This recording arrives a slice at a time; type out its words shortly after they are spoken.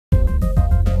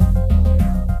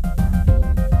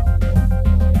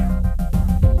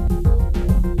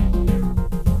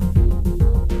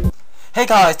Hey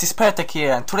guys, this is PeraTech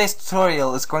here, and today's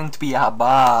tutorial is going to be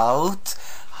about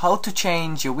how to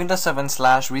change your Windows 7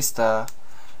 / Vista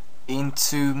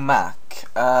into Mac.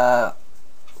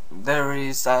 There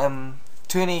is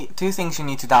two things you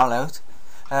need to download.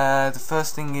 The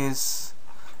first thing is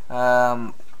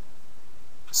Snow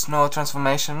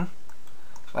Transformation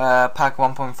Pack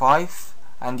 1.5,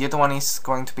 and the other one is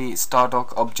going to be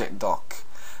StarDock Object Dock.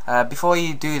 Before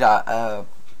you do that,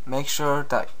 make sure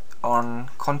that on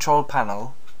control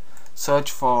panel search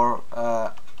for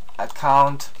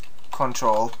account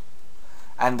control,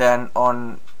 and then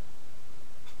on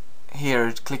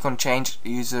here click on change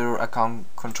user account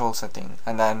control setting,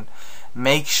 and then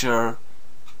make sure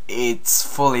it's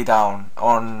fully down.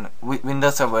 On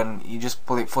Windows 7 you just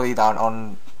pull it fully down.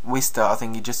 On Vista I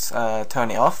think you just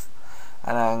turn it off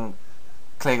and then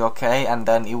click OK, and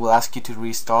then it will ask you to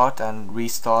restart and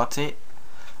restart it.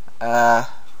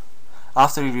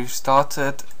 After you restart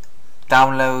it,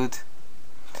 download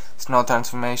Snow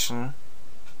Transformation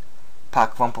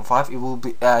Pack 1.5. It will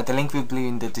be the link will be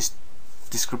in the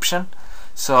description.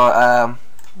 So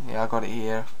yeah, I got it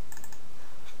here.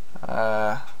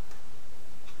 Yeah,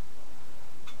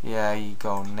 you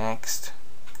go next.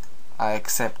 I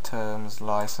accept terms,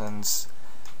 license,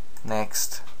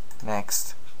 next.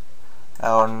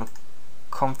 On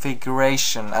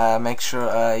configuration, make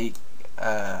sure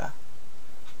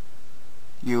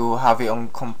you have it on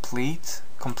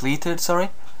completed, sorry,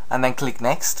 and then click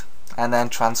next, and then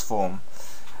transform.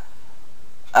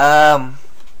 Well,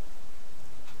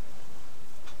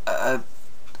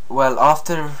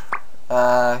 after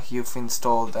you've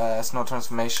installed Snow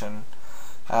Transformation,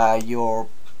 your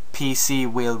PC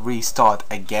will restart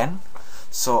again.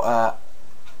 So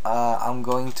I'm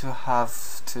going to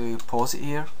have to pause it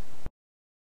here.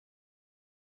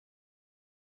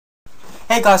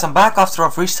 Hey guys, I'm back after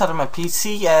I've restarted my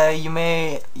PC.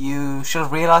 You should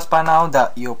have realized by now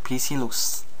that your PC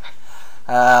looks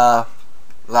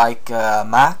like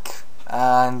Mac,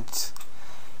 and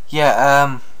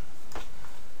yeah,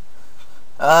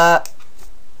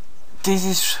 this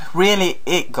is really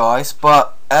it, guys.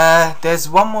 But there's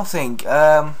one more thing.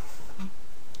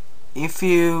 If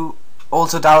you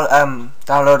also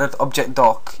downloaded Object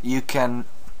Dock, you can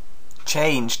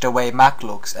change the way Mac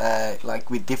looks, like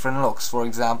with different looks. For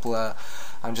example,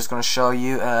 I'm just gonna show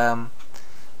you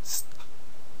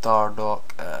StarDock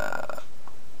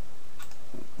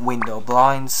window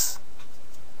blinds.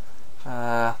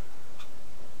 Yeah,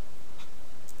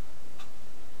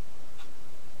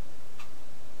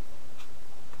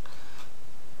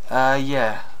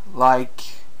 like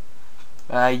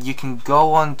you can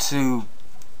go on to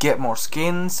get more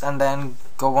skins, and then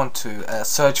go on to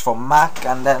search for Mac,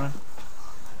 and then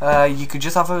you could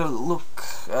just have a look.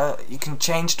 You can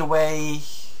change the way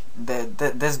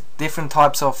there's different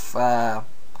types of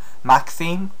Mac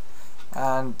theme,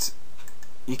 and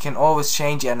you can always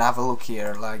change it and have a look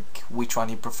here, like which one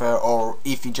you prefer, or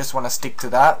if you just want to stick to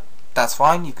that, that's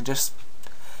fine. You can just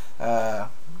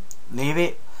leave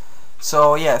it.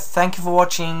 So yeah, thank you for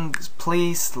watching.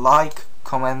 Please like,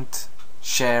 comment,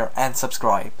 share and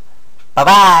subscribe. Bye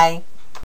bye.